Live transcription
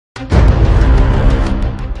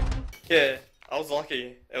Yeah, I was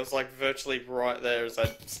lucky. It was like virtually right there as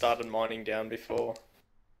I started mining down before.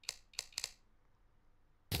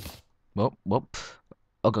 Well.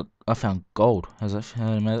 I found gold. How does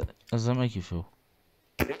that make you feel?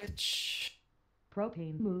 Bitch.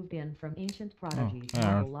 Propane moved in from Ancient Oh, Prodigy's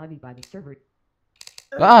Aaron. mobile lobby by the server.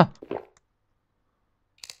 Ah!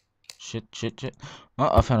 Shit. Oh,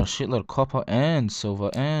 I found a shitload of copper and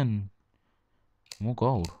silver and more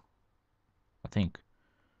gold. I think.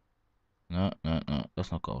 No.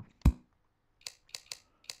 That's not gold.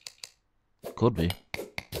 Could be.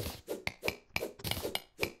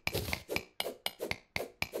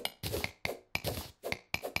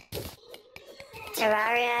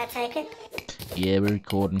 Terrarria, I take it? Yeah, we're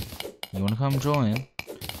recording. You wanna come join?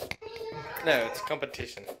 No, it's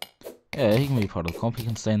competition. Yeah, he can be part of the comp. He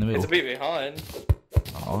can stay in the It's middle. a bit behind.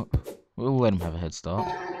 Oh, we'll let him have a head start.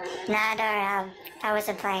 Nah, don't. I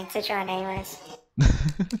wasn't planning to join anyways.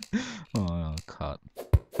 Oh, cut.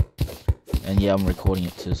 And yeah, I'm recording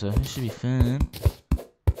it too, so it should be fun.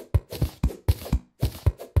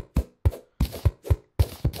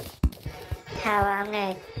 How I'm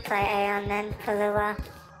gonna play Aeon then for a little while.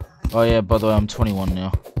 Oh yeah, by the way, I'm 21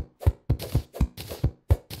 now.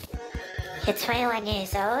 You're 21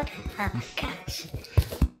 years old? Oh my gosh.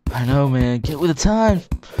 I know, man. Get with the time.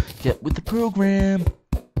 Get with the program.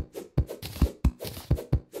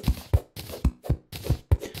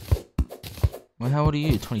 Well, how old are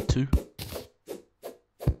you? 22?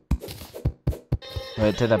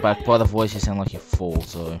 Wait, take that back. By the voice, you sound like you're 4,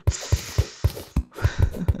 so...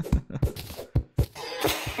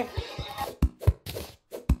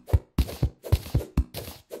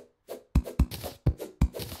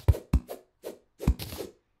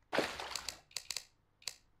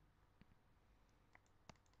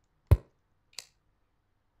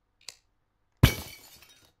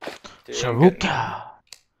 Dude, I'm getting... Sharuka!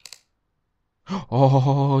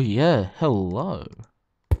 Oh, yeah. Hello.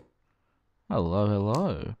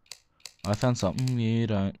 Hello. I found something you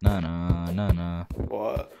don't. Nah.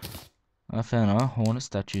 What? I found a hornet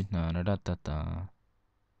statue. Da.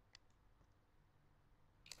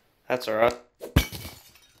 That's alright.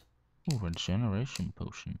 Ooh, regeneration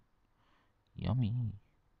potion. Yummy.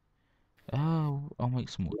 Oh, I'll make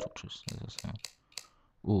some more torches. As I say.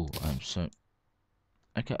 Ooh, I'm so.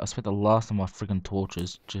 Okay, I spent the last of my friggin'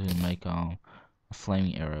 torches to make a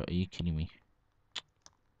flaming arrow. Are you kidding me?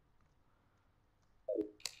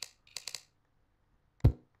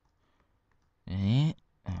 Eh?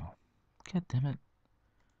 Oh, god damn it.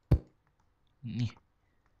 Nyeh.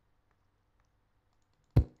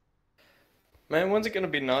 Man, when's it gonna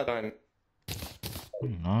be nighttime?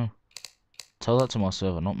 No. Tell that to my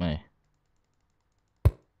server, not me.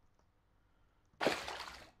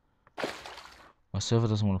 My server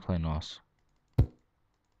doesn't want to play nice.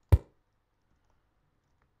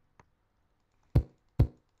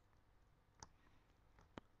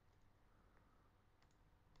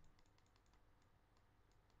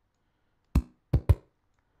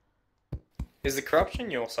 Is the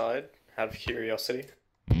corruption your side? Out of curiosity.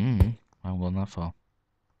 I haven't gone that far.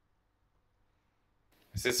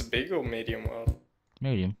 Is this a big or medium world?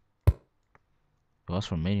 Medium. You ask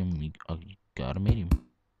for a medium, you got a medium.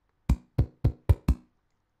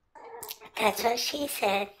 That's what she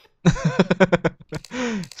said.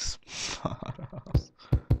 Smart ass.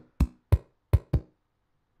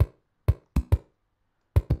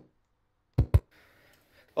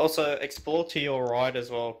 Also, explore to your right as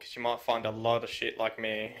well, because you might find a lot of shit like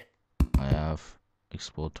me. I have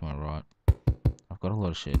explored to my right. I've got a lot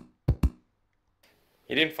of shit.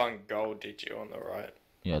 You didn't find gold, did you, on the right?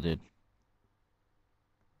 Yeah, I did.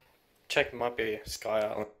 Check, it might be Sky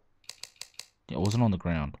Island. Yeah, it wasn't on the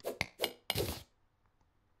ground.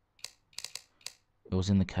 It was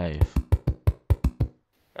in the cave.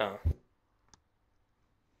 Oh.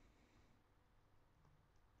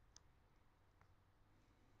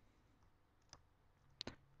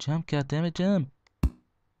 Jump, goddammit, jump!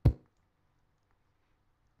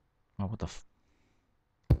 Oh, what the f-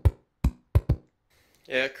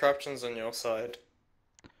 Yeah, corruption's on your side.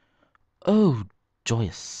 Oh,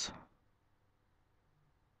 joyous.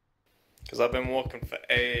 Because I've been walking for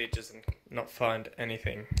ages and not find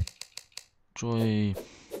anything. Joy.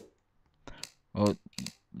 Oh,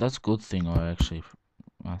 that's a good thing, I think.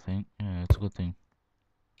 Yeah, it's a good thing.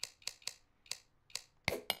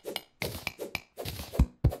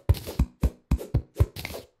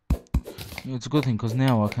 Yeah, it's a good thing, because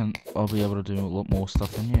now I'll be able to do a lot more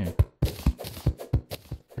stuff than you.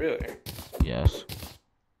 Really? Yes.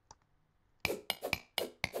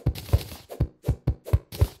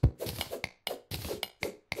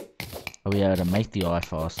 I'll be able to make the eye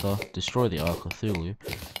faster, destroy the Eye Cthulhu,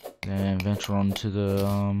 then venture on to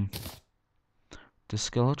the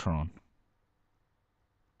Skeletron.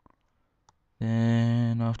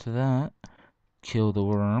 Then after that, kill the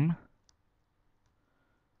worm.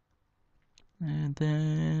 And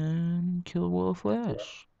then kill the wall of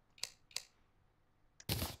flesh.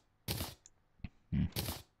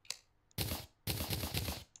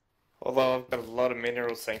 Although I've got a lot of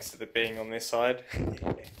minerals thanks to the being on this side.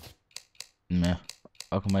 Meh.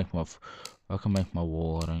 I can make my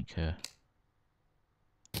wall, I don't care.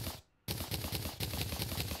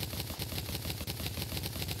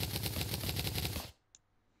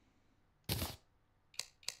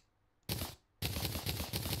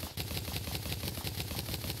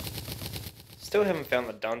 Still haven't found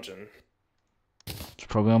the dungeon. It's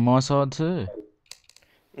probably on my side too.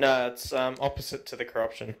 No, it's opposite to the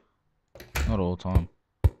corruption. Not all the time.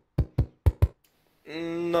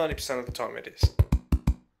 90% of the time it is.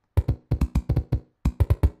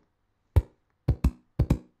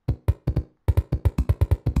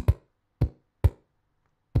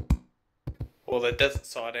 Well, the desert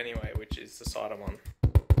side anyway, which is the side I'm on.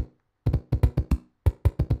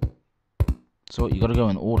 So what, you gotta go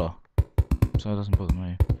in order. So it doesn't bother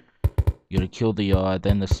me. You gotta kill the eye,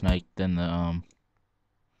 then the snake, then the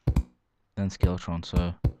then Skeletron,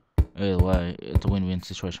 so either way, it's a win-win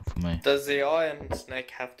situation for me. Does the eye and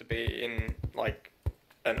snake have to be in, like,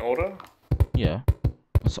 an order? Yeah.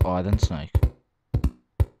 It's eye, then snake.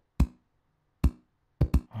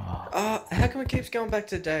 How come it keeps going back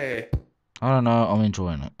to day? I don't know, I'm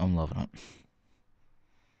enjoying it. I'm loving it.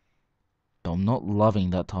 But I'm not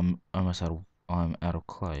loving that I'm out of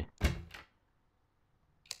clay.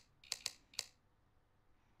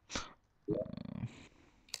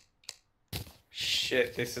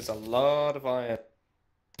 Shit, this is a lot of iron.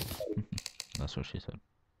 That's what she said.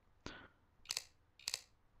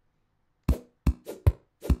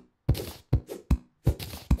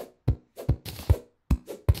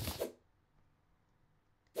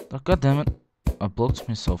 Oh, God damn it. I blocked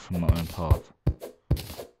myself from my own path.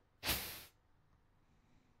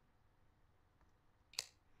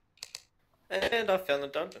 And I found the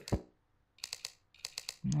dungeon.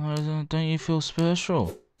 No, don't you feel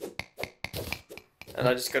special? And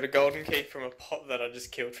I just got a golden key from a pot that I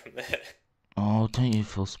just killed from there. Oh, don't you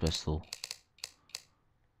feel special?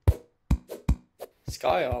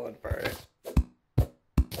 Sky Island, bro.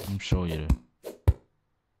 I'm sure you do.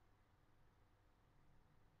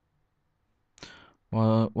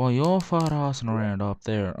 While you're fart-assing around up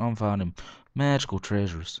there, I'm finding magical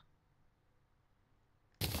treasures.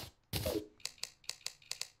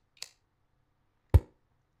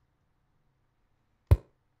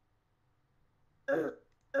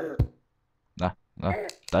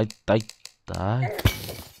 Die.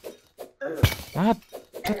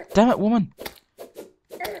 Damn it, woman!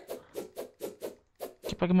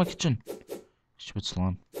 Get back in my kitchen. Stupid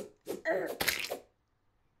slime.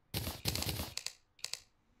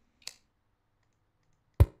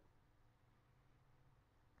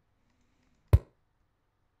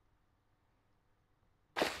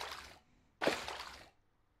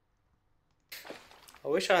 I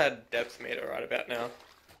wish I had depth meter right about now.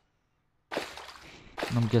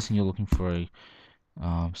 I'm guessing you're looking for a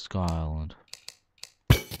Sky Island.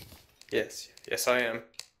 Yes I am.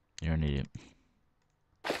 You're an idiot.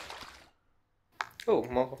 Oh,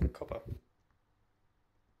 more copper.